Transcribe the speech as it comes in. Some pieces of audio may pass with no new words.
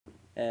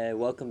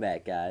Welcome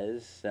back,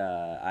 guys.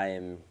 I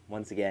am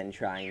once again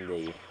trying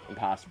the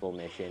impossible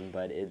mission,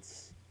 but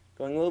it's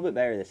going a little bit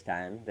better this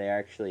time. They are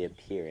actually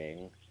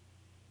appearing,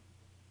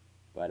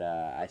 but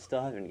I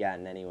still haven't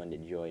gotten anyone to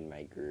join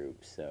my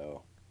group,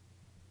 so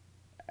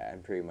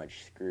I'm pretty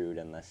much screwed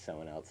unless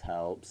someone else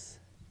helps.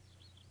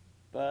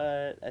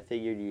 But I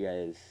figured you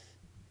guys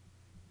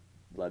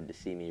love to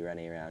see me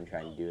running around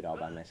trying to do it all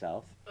by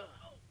myself.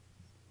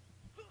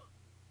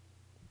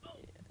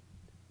 Yeah.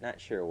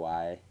 Not sure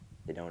why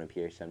they don't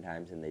appear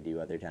sometimes and they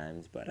do other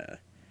times, but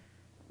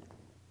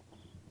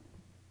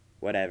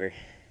whatever.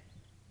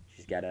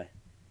 She's gotta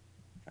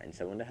find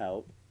someone to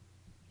help.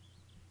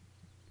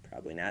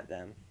 Probably not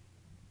them.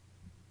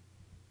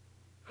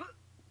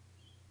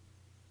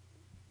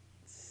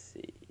 Let's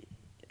see.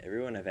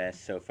 Everyone I've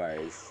asked so far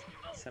is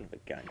son of a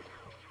gun.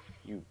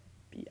 You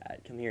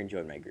biatch. Come here and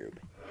join my group.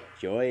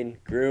 Join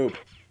group.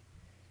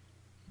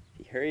 If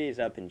he hurries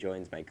up and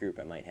joins my group,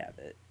 I might have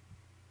it.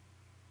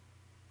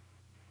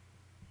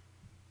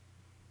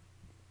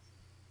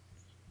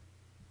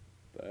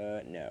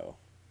 But no,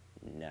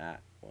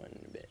 not one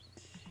bit.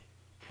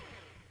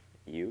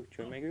 You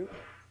join my group?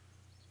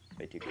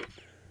 Wait, your group.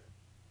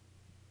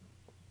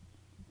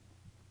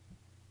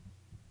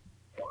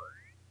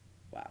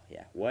 Wow,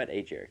 yeah, what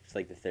a jerk. It's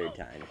like the third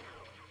time.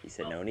 He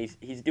said no, and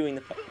he's doing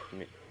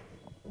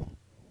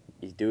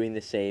he's doing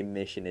the same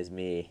mission as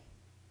me.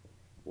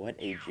 What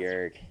a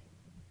jerk.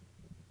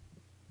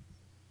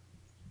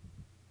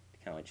 I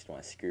kind of just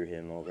want to screw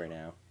him over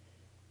now.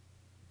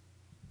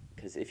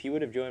 Because if he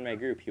would have joined my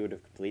group, he would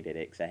have completed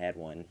it, because I had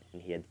one,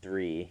 and he had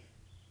 3.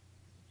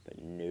 But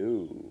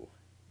no.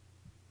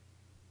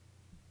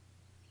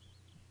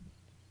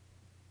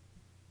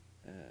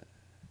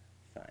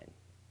 Fine.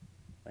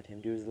 Let him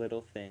do his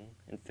little thing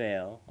and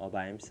fail all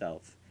by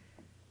himself.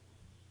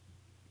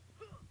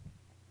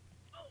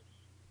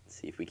 Let's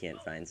see if we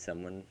can't find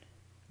someone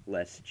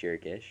less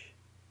jerkish.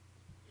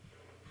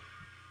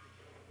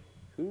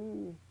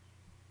 Who?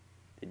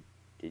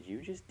 Did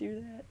you just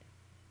do that?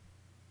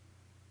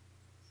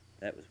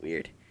 That was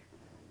weird.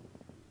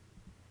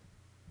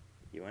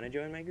 You want to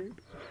join my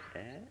group?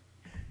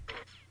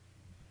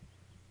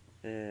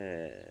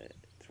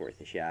 It's worth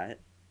a shot.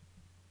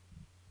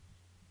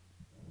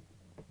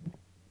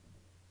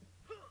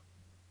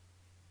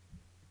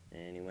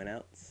 Anyone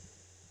else?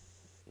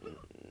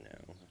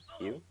 No.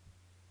 You?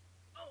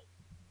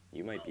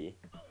 You might be.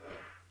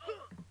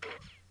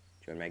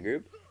 Join my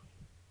group?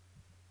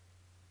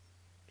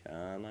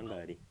 Come on,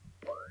 buddy.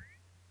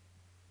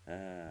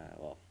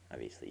 Well,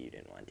 obviously you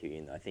didn't want to,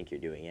 even though I think you're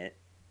doing it.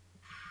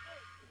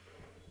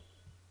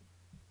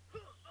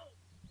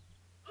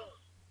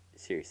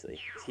 Seriously,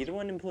 is he the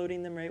one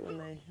imploding them right when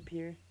they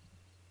appear?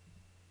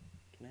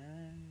 Can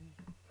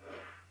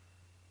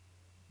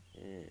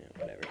I?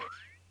 Whatever.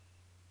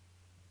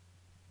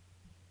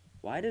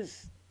 Why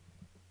does...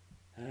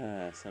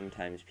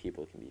 sometimes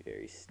people can be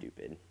very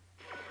stupid.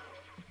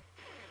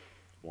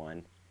 1.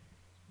 If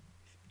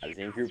I was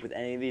in a group with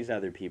any of these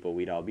other people,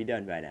 we'd all be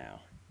done by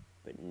now.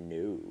 But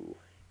no.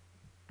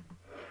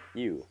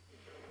 You.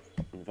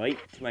 Invite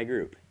to my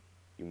group.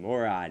 You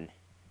moron.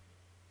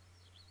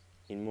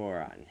 You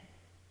moron.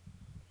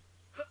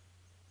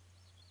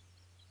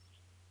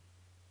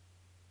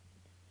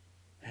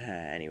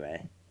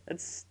 Anyway,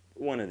 that's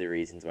one of the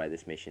reasons why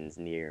this mission's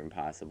near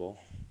impossible.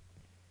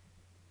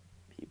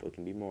 People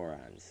can be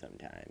morons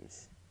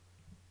sometimes.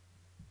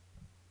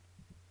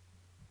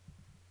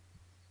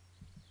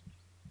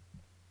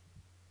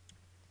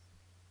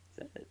 Is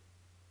that it?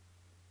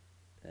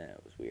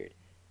 That was weird.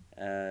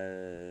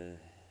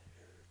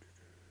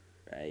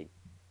 I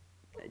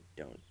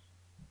don't.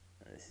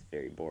 This is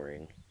very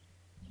boring.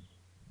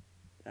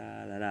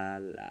 La la la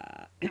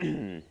la.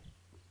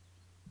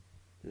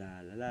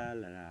 La la la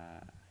la la.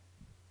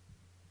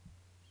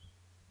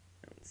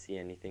 Don't see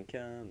anything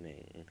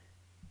coming.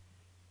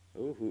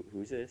 Oh,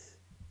 who's this?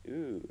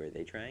 Ooh, are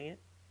they trying it?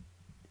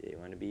 Do they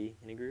want to be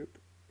in a group?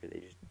 Or are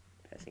they just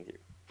passing through?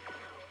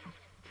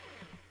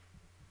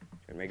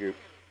 Join my group.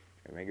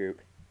 Join my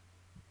group.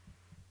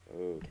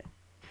 Okay.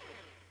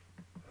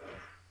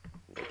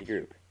 Invite the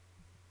group.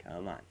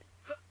 Come on.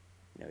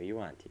 No, you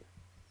want to.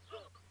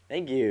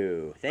 Thank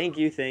you. Thank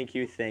you, thank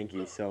you, thank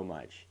you so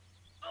much.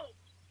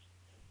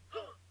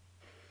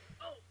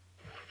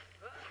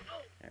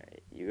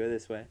 Alright, you go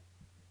this way.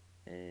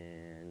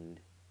 And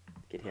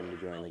get him to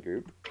join the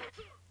group.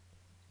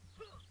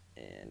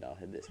 And I'll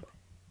head this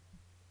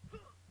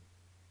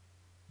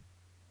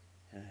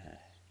way.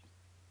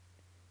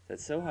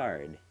 That's so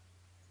hard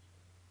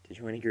to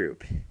join a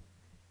group.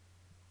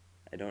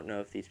 I don't know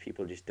if these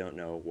people just don't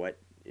know what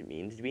it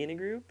means to be in a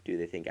group. Do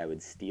they think I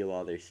would steal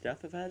all their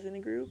stuff if I was in a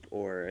group?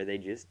 Or are they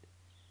just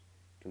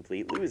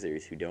complete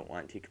losers who don't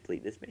want to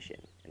complete this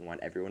mission and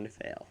want everyone to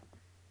fail?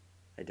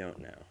 I don't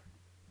know.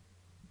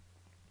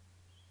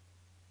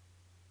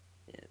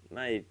 Yeah,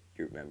 my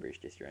group member's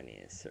just running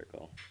in a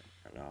circle.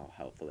 I don't know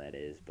how helpful that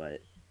is, but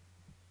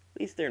at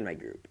least they're in my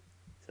group,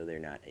 so they're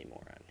not a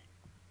moron.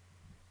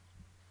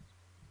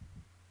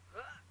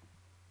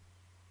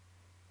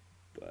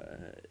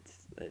 But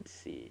let's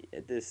see.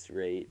 At this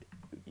rate,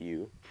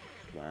 you,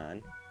 come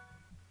on.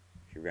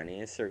 If you're running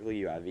in a circle,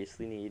 you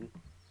obviously need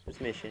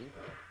this mission.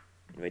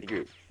 Invite a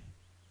group.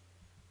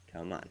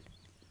 Come on.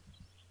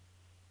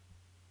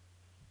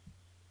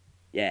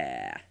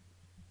 Yeah.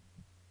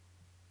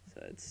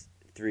 So it's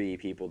 3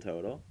 people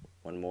total.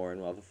 1 more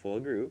and we'll have a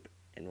full group.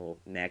 And we'll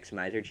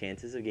maximize our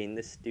chances of getting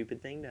this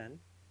stupid thing done.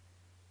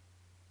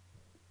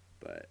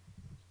 But...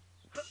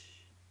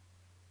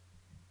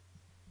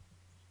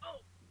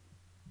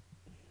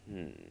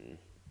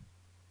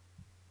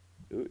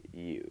 Ooh,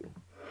 you.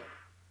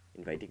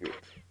 Invite a group.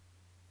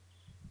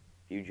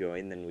 If you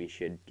join, then we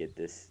should get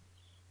this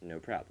no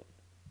problem.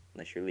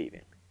 Unless you're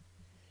leaving.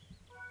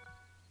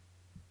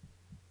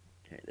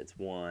 Alright, that's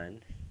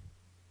 1.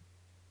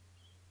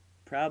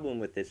 Problem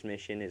with this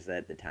mission is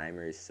that the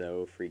timer is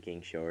so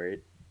freaking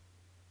short.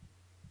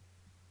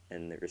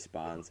 And the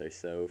respawns are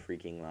so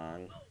freaking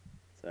long.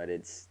 So that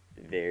it's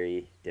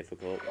very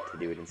difficult to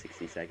do it in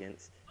 60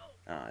 seconds.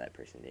 Ah, that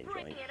person didn't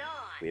join.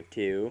 We have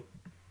 2.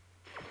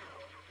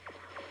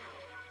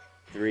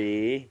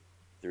 3.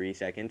 3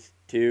 seconds.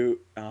 2.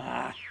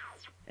 Ah!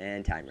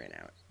 And time ran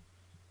out.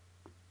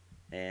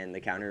 And the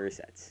counter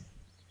resets.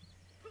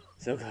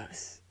 So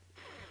close.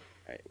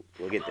 Alright,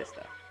 we'll get this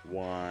though.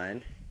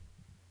 1.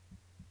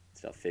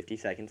 Still 50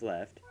 seconds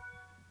left.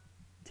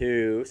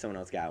 2. Someone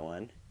else got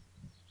one.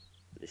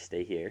 Just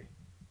stay here.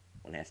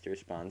 1 has to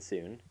respond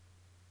soon.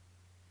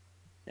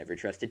 Never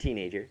trust a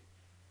teenager.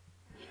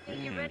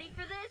 You ready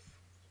for this?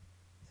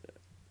 So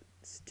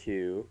it's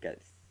 2. Got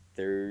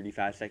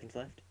 35 seconds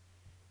left.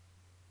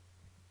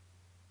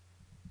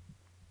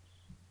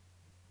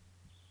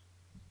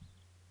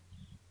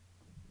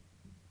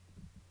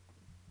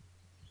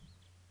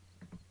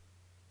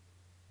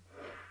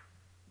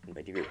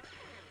 Invite your group.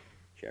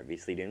 You're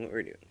obviously doing what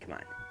we're doing. Come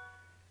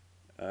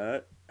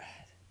on.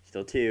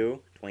 Still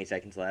 2. 20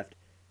 seconds left.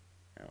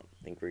 I don't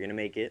think we're going to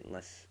make it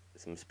unless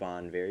some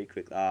spawn very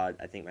quickly. I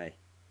think my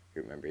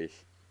group members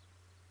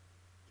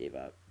gave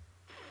up.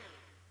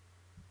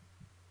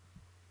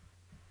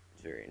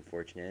 It's very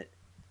unfortunate.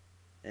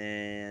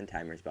 And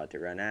timer's about to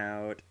run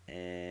out.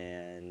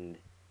 And...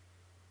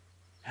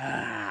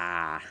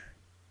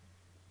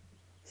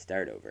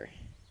 Start over.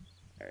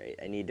 Alright,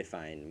 I need to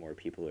find more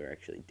people who are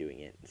actually doing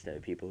it instead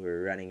of people who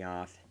are running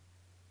off.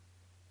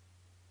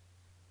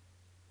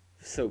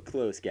 So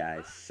close,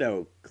 guys.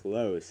 So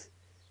close.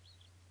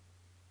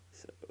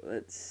 So,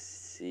 let's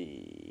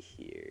see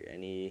here.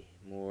 Any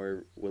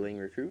more willing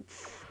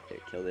recruits? Okay,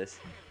 kill this.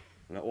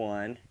 I'm at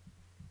 1.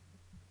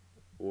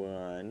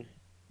 1.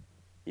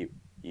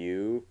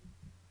 You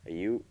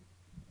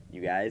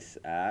guys,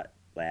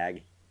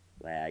 lag.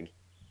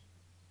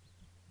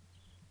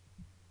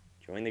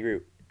 Join the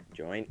group.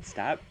 Join.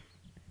 Stop.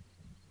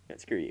 No,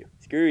 screw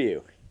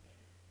you.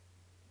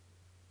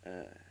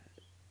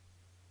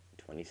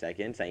 20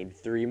 seconds. I need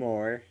 3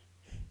 more.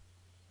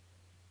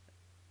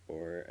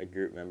 Or a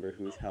group member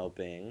who's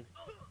helping.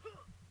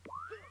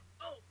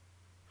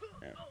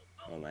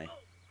 Oh, my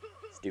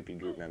stupid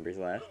group members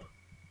left.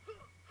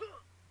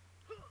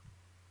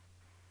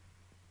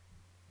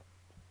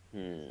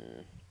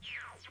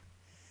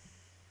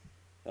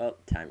 Well,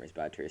 timer's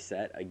about to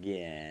reset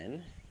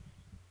again.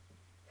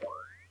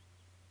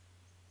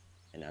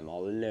 And I'm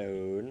all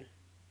alone.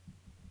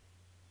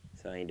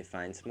 So I need to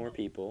find some more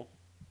people.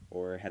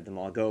 Or have them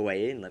all go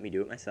away and let me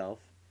do it myself.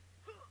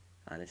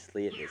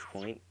 Honestly, at this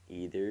point,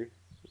 either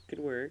could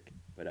work.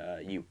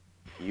 But, you.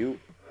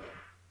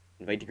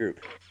 Invite the group.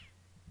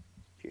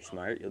 If you're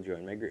smart, you'll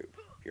join my group.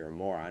 If you're a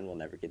moron, we'll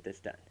never get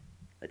this done.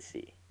 Let's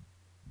see.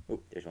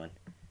 Oh, there's 1.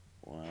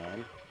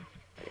 1.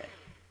 Okay.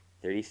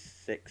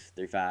 36,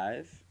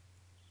 35.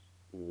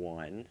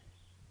 1.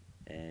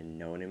 And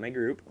no one in my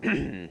group.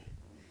 I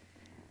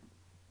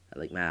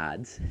like my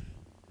odds.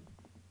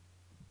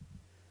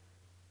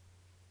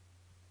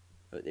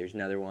 Oh, there's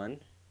another 1.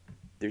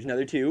 There's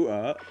another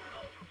 2.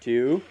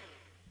 2.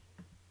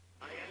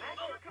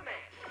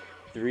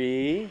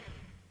 3.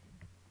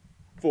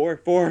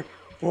 4.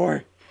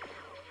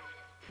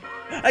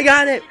 I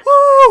got it!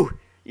 Woo!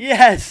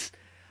 Yes!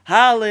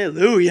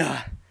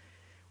 Hallelujah!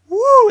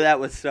 Woo! That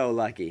was so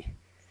lucky.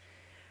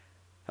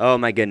 Oh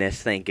my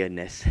goodness, thank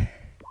goodness.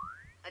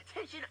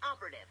 Attention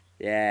operative.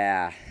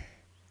 Yeah.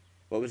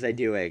 What was I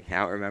doing? I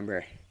don't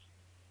remember.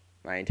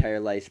 My entire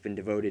life's been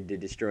devoted to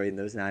destroying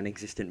those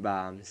non-existent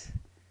bombs.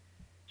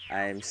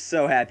 I am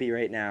so happy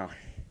right now.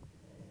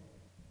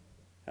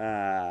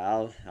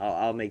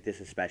 I'll make this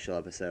a special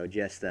episode,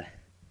 just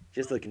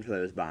looking for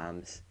those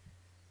bombs.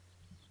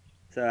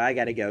 So I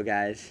gotta go,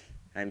 guys.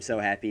 I'm so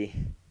happy.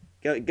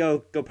 Go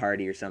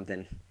party or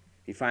something.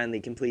 We finally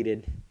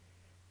completed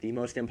the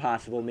most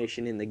impossible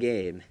mission in the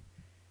game.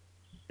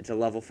 It's a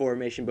level 4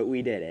 mission, but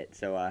we did it.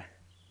 So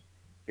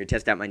here,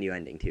 test out my new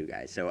ending too,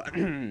 guys. So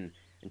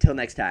until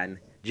next time,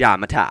 Ja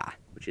Mata,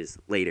 which is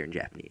later in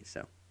Japanese.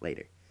 So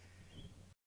later.